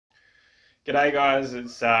G'day guys,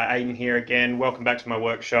 it's Aiden here again. Welcome back to my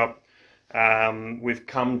workshop. We've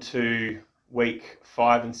come to week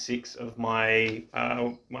 5 and 6 of my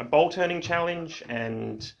my bowl turning challenge,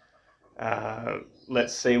 and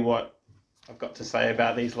let's see what I've got to say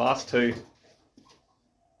about these last two.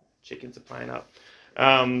 Chickens are playing up.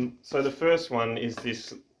 So the first one is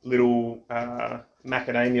this little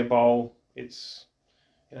macadamia bowl. It's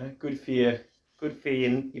good for you.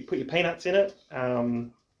 You put your peanuts in it.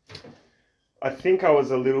 I think I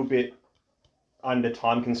was a little bit under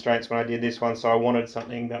time constraints when I did this one, so I wanted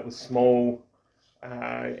something that was small,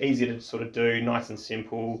 easy to sort of do, nice and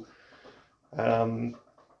simple. The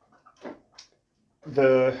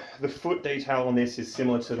foot detail on this is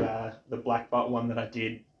similar to the black butt one that I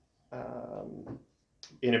did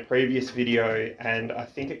in a previous video, and I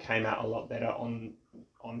think it came out a lot better on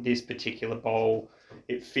this particular bowl.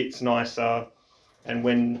 It fits nicer, and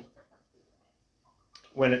when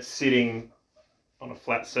it's sitting on a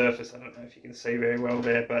flat surface, I don't know if you can see very well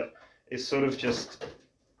there, but it sort of just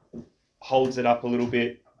holds it up a little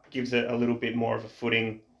bit, gives it a little bit more of a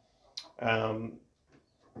footing,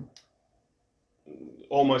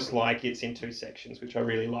 almost like it's in two sections, which I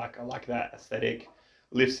really like. I like that aesthetic.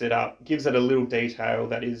 Lifts it up, gives it a little detail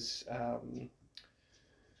that is a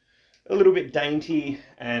little bit dainty,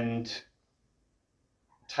 and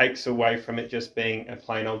takes away from it just being a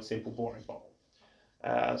plain old simple boring bowl.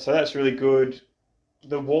 So that's really good.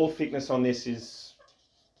 The wall thickness on this is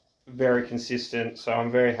very consistent, so I'm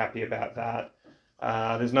very happy about that.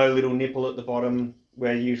 There's no little nipple at the bottom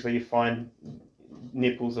where usually you find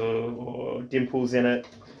nipples or dimples in it.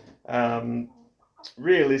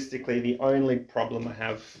 Realistically, the only problem I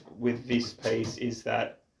have with this piece is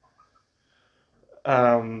that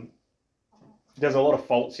there's a lot of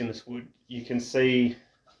faults in this wood. You can see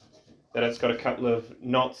that it's got a couple of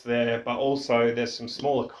knots there, but also there's some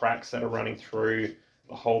smaller cracks that are running through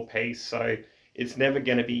the whole piece, so it's never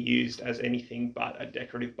going to be used as anything but a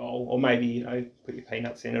decorative bowl, or maybe put your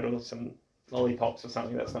peanuts in it or some lollipops or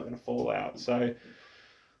something that's not going to fall out. So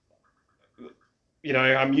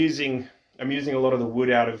I'm using a lot of the wood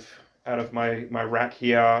out of my rack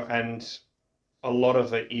here, and a lot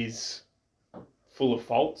of it is full of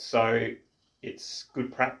faults, so it's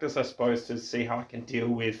good practice, I suppose, to see how I can deal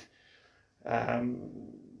with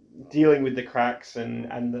dealing with the cracks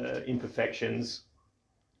and the imperfections.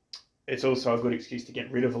 It's also a good excuse to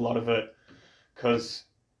get rid of a lot of it, because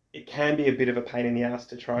it can be a bit of a pain in the ass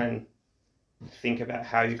to try and think about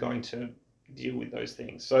how you're going to deal with those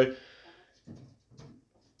things. So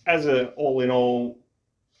as a all in all,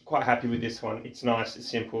 quite happy with this one. It's nice, it's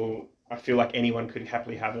simple. I feel like anyone could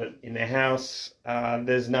happily have it in their house.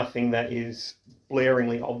 There's nothing that is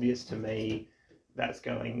blaringly obvious to me that's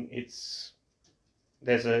going,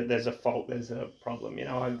 there's a fault, there's a problem.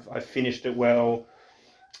 I've finished it well.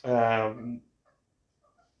 I'm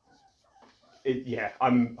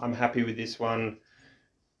happy with this one.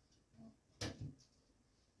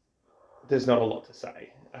 There's not a lot to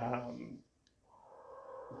say,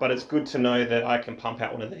 but it's good to know that I can pump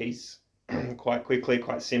out one of these quite quickly,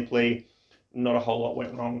 quite simply. Not a whole lot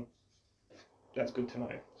went wrong. That's good to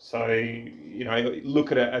know. So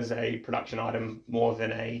look at it as a production item more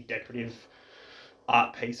than a decorative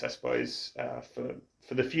art piece, I suppose, for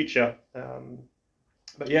the future.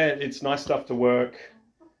 But yeah, it's nice stuff to work.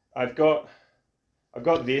 I've got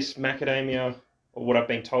this macadamia, or what I've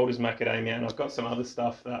been told is macadamia, and I've got some other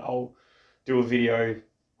stuff that I'll do a video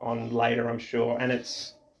on later, I'm sure, and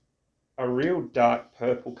it's a real dark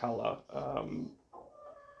purple color.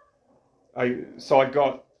 I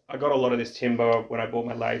got a lot of this timber when I bought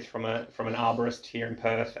my lathe from an arborist here in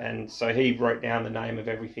Perth, and so he wrote down the name of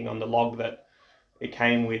everything on the log that it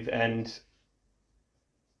came with, and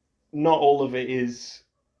not all of it is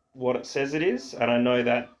what it says it is, and I know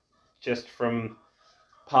that just from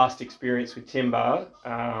past experience with timber,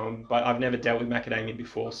 but I've never dealt with macadamia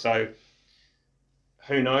before, so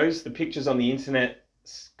who knows. The pictures on the internet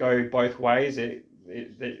go both ways. It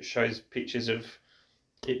shows pictures of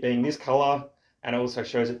it being this color, and it also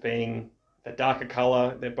shows it being a darker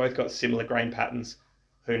color. They've both got similar grain patterns.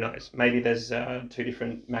 Who knows? Maybe there's two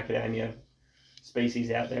different macadamia species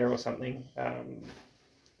out there or something,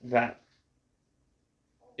 that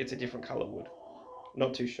it's a different color wood.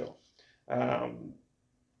 Not too sure.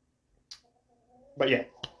 But yeah,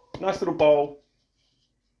 nice little bowl.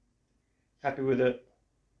 Happy with it.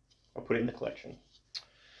 I'll put it in the collection.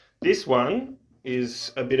 This one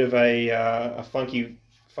is a bit of a funky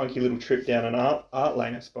little trip down an art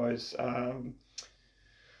lane, I suppose.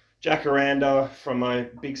 Jacaranda, from my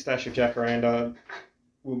big stash of Jacaranda.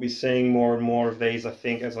 We'll be seeing more and more of these, I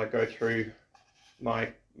think, as I go through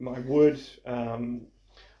my my wood.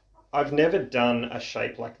 I've never done a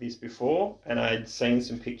shape like this before, and I'd seen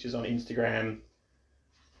some pictures on Instagram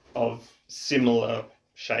of similar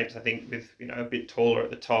shapes, I think with, you know, a bit taller at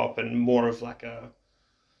the top and more of like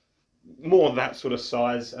more of that sort of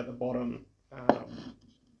size at the bottom.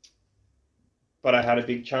 But I had a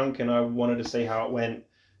big chunk and I wanted to see how it went.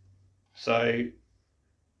 So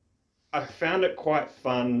I found it quite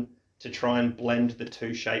fun to try and blend the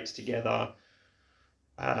two shapes together.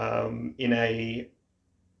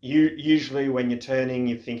 Usually when you're turning,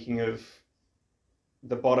 you're thinking of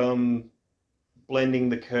the bottom, blending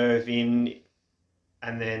the curve in,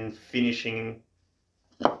 and then finishing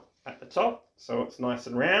at the top so it's nice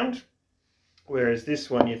and round. Whereas this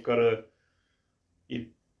one, you've got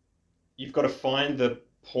to find the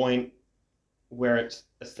point where it's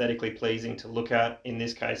aesthetically pleasing to look at. In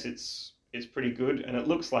this case, it's pretty good, and it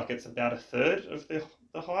looks like it's about a third of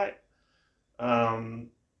the height.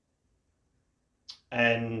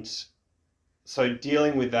 And so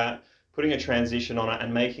dealing with that, putting a transition on it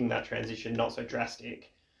and making that transition not so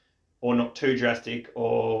drastic or not too drastic,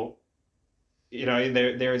 or, you know,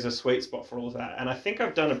 there is a sweet spot for all of that. And I think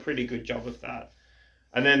I've done a pretty good job of that.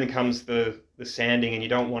 And then comes the sanding, and you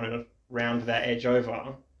don't want to round that edge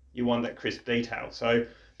over. You want that crisp detail. So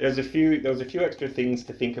there was a few extra things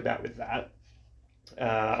to think about with that.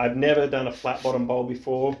 I've never done a flat bottom bowl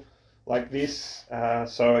before like this.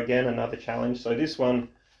 So again, another challenge. So this one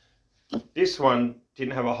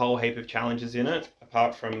didn't have a whole heap of challenges in it,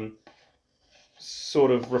 apart from sort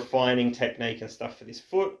of refining technique and stuff for this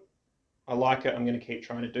foot. I like it. I'm going to keep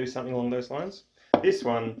trying to do something along those lines. This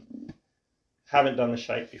one, haven't done the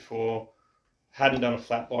shape before, hadn't done a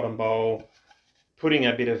flat bottom bowl, putting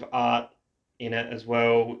a bit of art in it as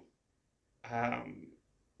well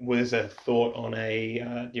was a thought on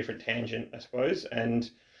a different tangent, I suppose. And,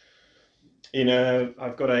 you know,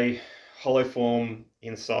 I've got a hollow form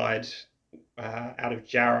inside out of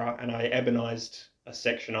Jarrah, and I ebonized a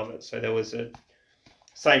section of it. So there was a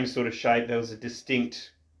same sort of shape. There was a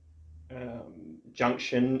distinct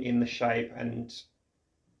junction in the shape, and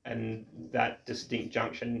that distinct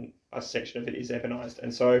junction, a section of it is ebonized.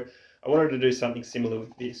 And so I wanted to do something similar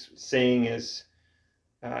with this, seeing as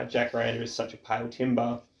Jacaranda is such a pale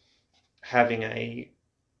timber, having a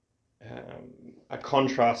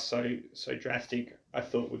contrast so drastic, I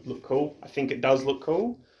thought would look cool. I think it does look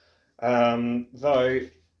cool, though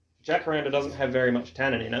Jacaranda doesn't have very much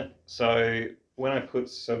tannin in it. So when I put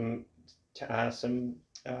some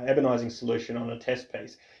ebonizing solution on a test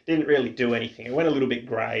piece, didn't really do anything. It went a little bit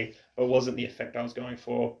grey, but wasn't the effect I was going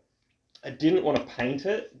for. I didn't want to paint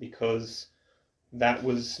it because that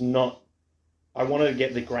was not, I wanted to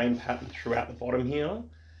get the grain pattern throughout the bottom here,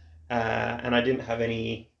 and I didn't have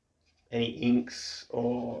any inks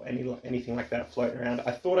or anything like that floating around.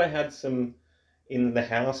 I thought I had some in the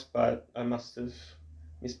house, but I must have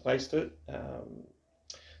misplaced it.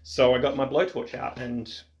 So I got my blowtorch out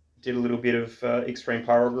and did a little bit of extreme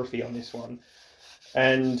pyrography on this one.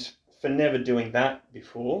 And for never doing that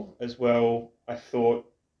before as well, I thought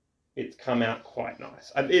it's come out quite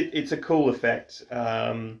nice. It's a cool effect.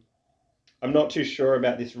 I'm not too sure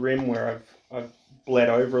about this rim where I've bled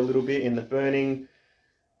over a little bit in the burning.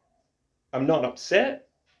 I'm not upset.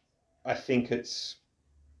 I think it's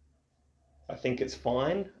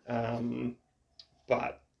fine.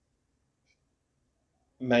 But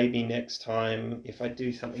maybe next time, if I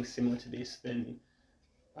do something similar to this, then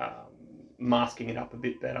masking it up a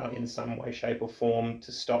bit better in some way, shape or form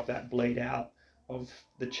to stop that bleed out of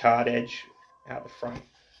the charred edge out the front.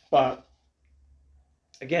 But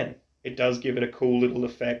again, it does give it a cool little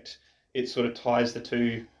effect. It sort of ties the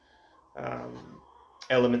two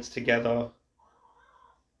elements together,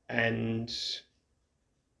 and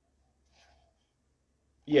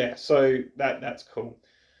yeah, so that's cool.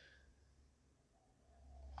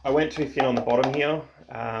 I went too thin on the bottom here.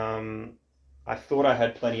 I thought I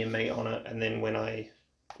had plenty of meat on it, and then when I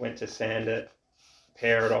went to sand it,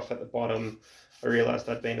 pare it off at the bottom, I realised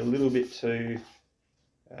I'd been a little bit too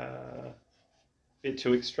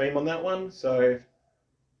extreme on that one. So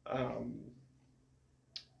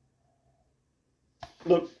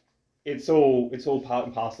look, it's all part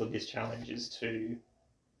and parcel of this challenge, is to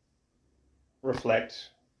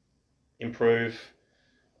reflect, improve.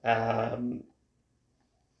 In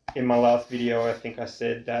my last video, I think I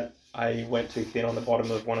said that I went too thin on the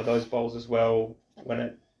bottom of one of those bowls as well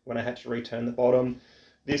when I had to return the bottom.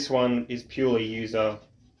 This one is purely user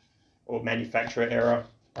or manufacturer error.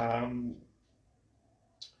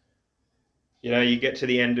 You know, you get to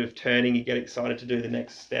the end of turning, you get excited to do the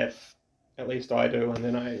next step. At least I do, and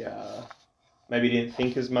then I maybe didn't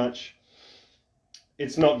think as much.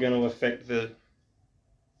 it's not going to affect the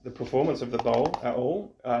performance of the bowl at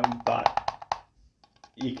all, but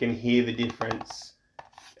you can hear the difference.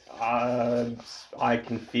 I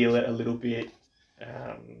can feel it a little bit,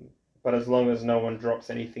 but as long as no one drops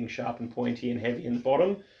anything sharp and pointy and heavy in the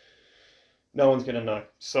bottom, no one's going to know.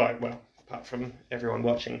 So, well, apart from everyone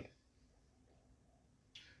watching.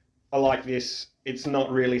 I like this. It's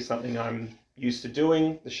not really something I'm used to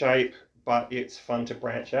doing, the shape, but it's fun to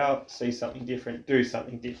branch out, see something different, do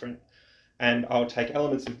something different. And I'll take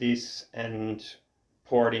elements of this and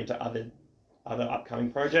pour it into other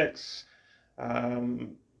upcoming projects.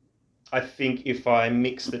 I think if I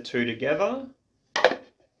mix the two together,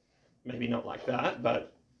 maybe not like that,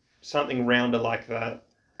 but something rounder like that,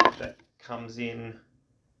 that comes in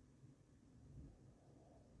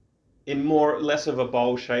less of a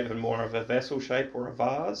bowl shape and more of a vessel shape or a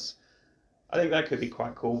vase, I think that could be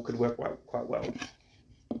quite cool, could work quite well.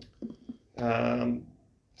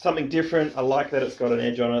 Something different, I like that it's got an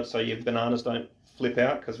edge on it so your bananas don't flip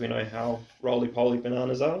out, because we know how roly-poly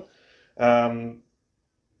bananas are.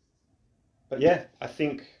 But yeah, I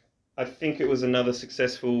think it was another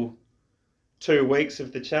successful 2 weeks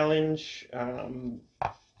of the challenge.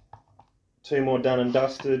 2 more done and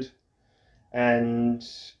dusted, and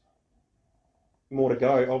more to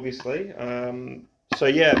go, obviously. So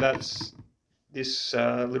yeah, that's this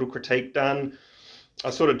little critique done. I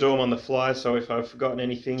sort of do them on the fly, so if I've forgotten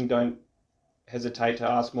anything, don't hesitate to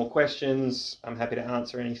ask more questions. I'm happy to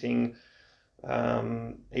answer anything.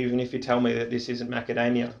 Even if you tell me that this isn't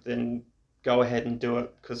macadamia, then go ahead and do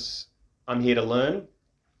it, because I'm here to learn.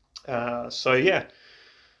 So yeah,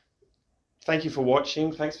 thank you for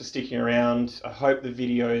watching. Thanks for sticking around. I hope the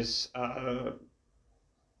videos are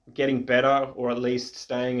getting better, or at least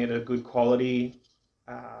staying at a good quality.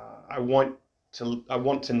 I want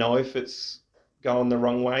to know if it's going the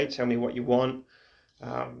wrong way. Tell me what you want,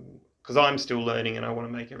 because I'm still learning and I want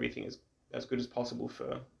to make everything as good as possible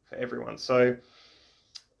for everyone. So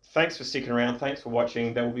thanks for sticking around. Thanks for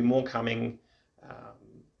watching. There will be more coming.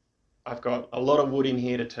 I've got a lot of wood in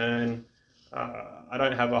here to turn. I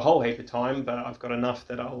don't have a whole heap of time, but I've got enough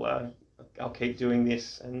that I'll keep doing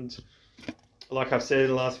this. And like I've said in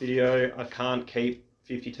the last video, I can't keep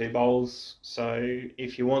 52 bowls. So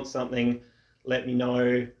if you want something, let me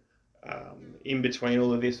know. In between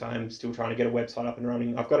all of this, I'm still trying to get a website up and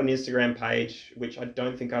running. I've got an Instagram page, which I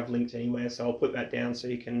don't think I've linked anywhere, so I'll put that down so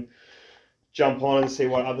you can jump on and see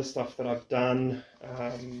what other stuff that I've done.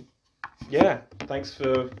 Yeah, thanks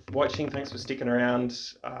for watching. Thanks for sticking around.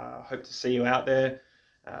 Hope to see you out there.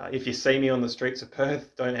 If you see me on the streets of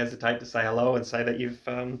Perth, don't hesitate to say hello and say that you've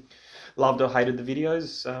loved or hated the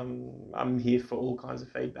videos. I'm here for all kinds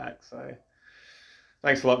of feedback. So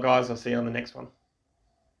thanks a lot, guys. I'll see you on the next one.